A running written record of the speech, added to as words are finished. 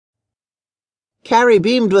Carrie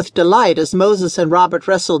beamed with delight as Moses and Robert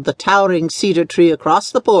wrestled the towering cedar tree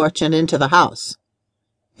across the porch and into the house.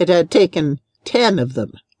 It had taken 10 of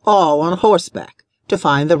them, all on horseback, to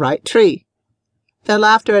find the right tree. Their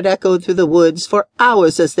laughter had echoed through the woods for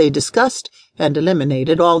hours as they discussed and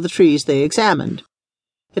eliminated all the trees they examined.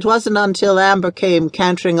 It wasn't until Amber came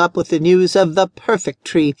cantering up with the news of the perfect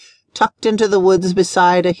tree tucked into the woods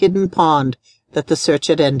beside a hidden pond that the search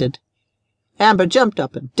had ended. Amber jumped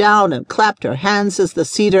up and down and clapped her hands as the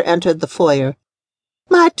cedar entered the foyer.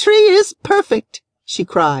 "My tree is perfect," she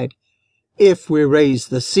cried. "If we raise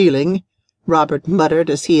the ceiling," Robert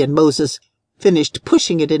muttered as he and Moses finished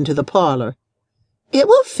pushing it into the parlor. "It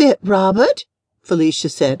will fit, Robert," Felicia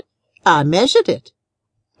said. "I measured it."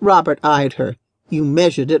 Robert eyed her. "You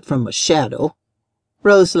measured it from a shadow."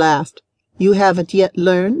 Rose laughed. "You haven't yet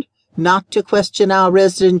learned not to question our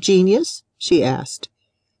resident genius?" she asked.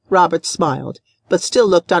 Robert smiled, but still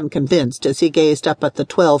looked unconvinced as he gazed up at the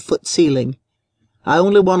 12-foot ceiling. "I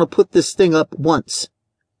only want to put this thing up once."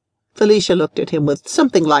 Felicia looked at him with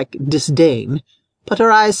something like disdain, but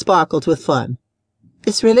her eyes sparkled with fun.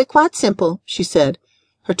 "It's really quite simple," she said,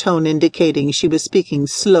 her tone indicating she was speaking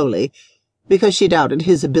slowly, because she doubted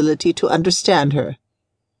his ability to understand her.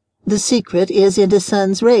 "The secret is in the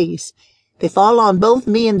sun's rays. They fall on both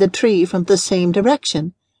me and the tree from the same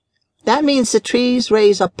direction. That means the tree's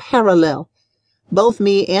rays are parallel. Both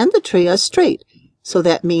me and the tree are straight, so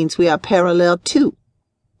that means we are parallel too.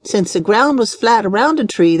 Since the ground was flat around a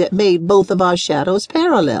tree, that made both of our shadows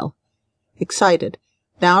parallel." Excited,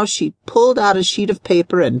 now she pulled out a sheet of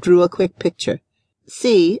paper and drew a quick picture.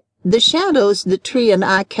 "See, the shadows the tree and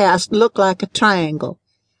I cast look like a triangle.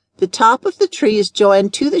 The top of the tree is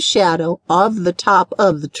joined to the shadow of the top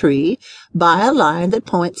of the tree by a line that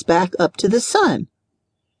points back up to the sun."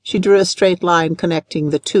 She drew a straight line connecting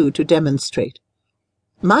the two to demonstrate.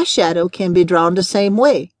 "My shadow can be drawn the same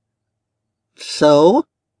way." "So?"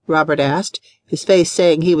 Robert asked, his face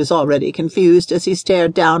saying he was already confused as he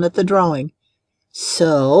stared down at the drawing.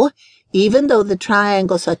 "So, even though the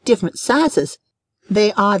triangles are different sizes,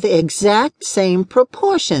 they are the exact same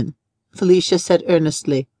proportion," Felicia said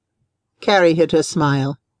earnestly. Carrie hid her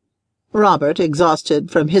smile. Robert,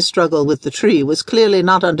 exhausted from his struggle with the tree, was clearly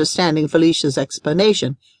not understanding Felicia's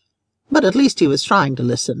explanation, but at least he was trying to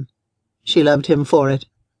listen. She loved him for it.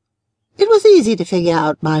 "It was easy to figure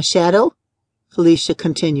out my shadow," Felicia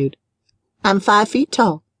continued. "I'm 5 feet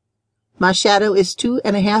tall. My shadow is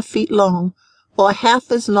 2.5 feet long, or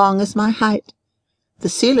half as long as my height. The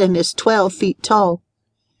ceiling is 12 feet tall.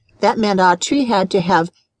 That meant our tree had to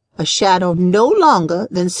have a shadow no longer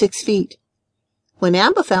than 6 feet. When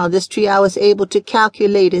Amber found this tree, I was able to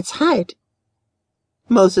calculate its height."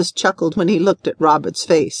 Moses chuckled when he looked at Robert's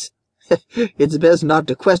face. "It's best not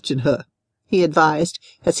to question her," he advised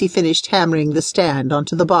as he finished hammering the stand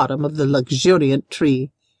onto the bottom of the luxuriant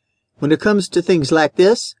tree. "When it comes to things like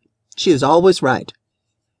this, she is always right."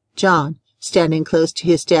 John, standing close to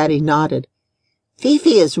his daddy, nodded.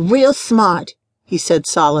 "Fifi is real smart," he said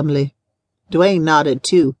solemnly. Dwayne nodded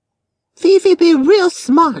too. "Fifi be real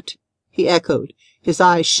smart," he echoed, his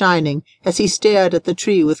eyes shining as he stared at the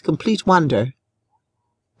tree with complete wonder.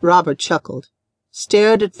 Robert chuckled,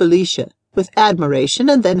 stared at Felicia with admiration,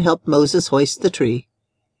 and then helped Moses hoist the tree.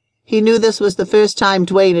 He knew this was the first time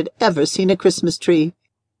Dwayne had ever seen a Christmas tree.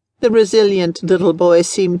 The resilient little boy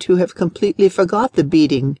seemed to have completely forgot the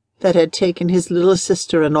beating that had taken his little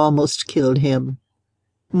sister and almost killed him.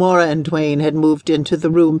 Maura and Dwayne had moved into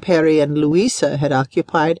the room Perry and Louisa had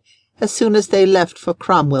occupied as soon as they left for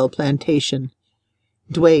Cromwell Plantation.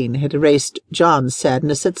 Dwayne had erased John's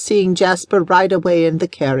sadness at seeing Jasper ride away in the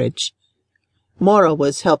carriage. Maura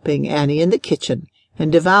was helping Annie in the kitchen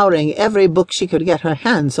and devouring every book she could get her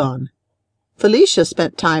hands on. Felicia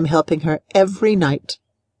spent time helping her every night.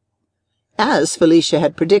 As Felicia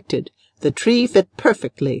had predicted, the tree fit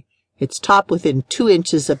perfectly, its top within 2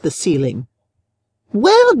 inches of the ceiling.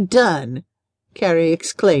 "Well done!" Carrie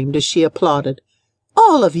exclaimed as she applauded.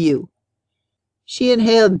 "All of you!" She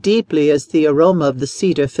inhaled deeply as the aroma of the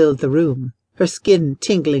cedar filled the room, her skin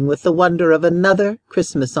tingling with the wonder of another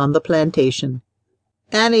Christmas on the plantation.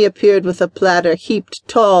 Annie appeared with a platter heaped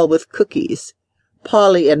tall with cookies.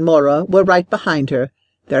 Polly and Maura were right behind her,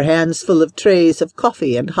 their hands full of trays of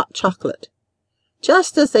coffee and hot chocolate.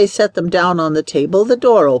 Just as they set them down on the table, the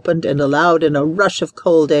door opened and allowed in a rush of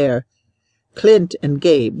cold air. Clint and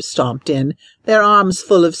Gabe stomped in, their arms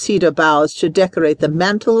full of cedar boughs to decorate the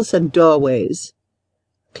mantels and doorways.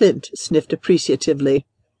 Clint sniffed appreciatively.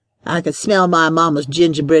 "I could smell my mama's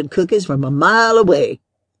gingerbread cookies from a mile away."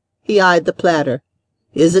 He eyed the platter.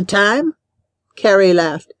 "Is it time?" Carrie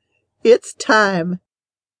laughed. "It's time."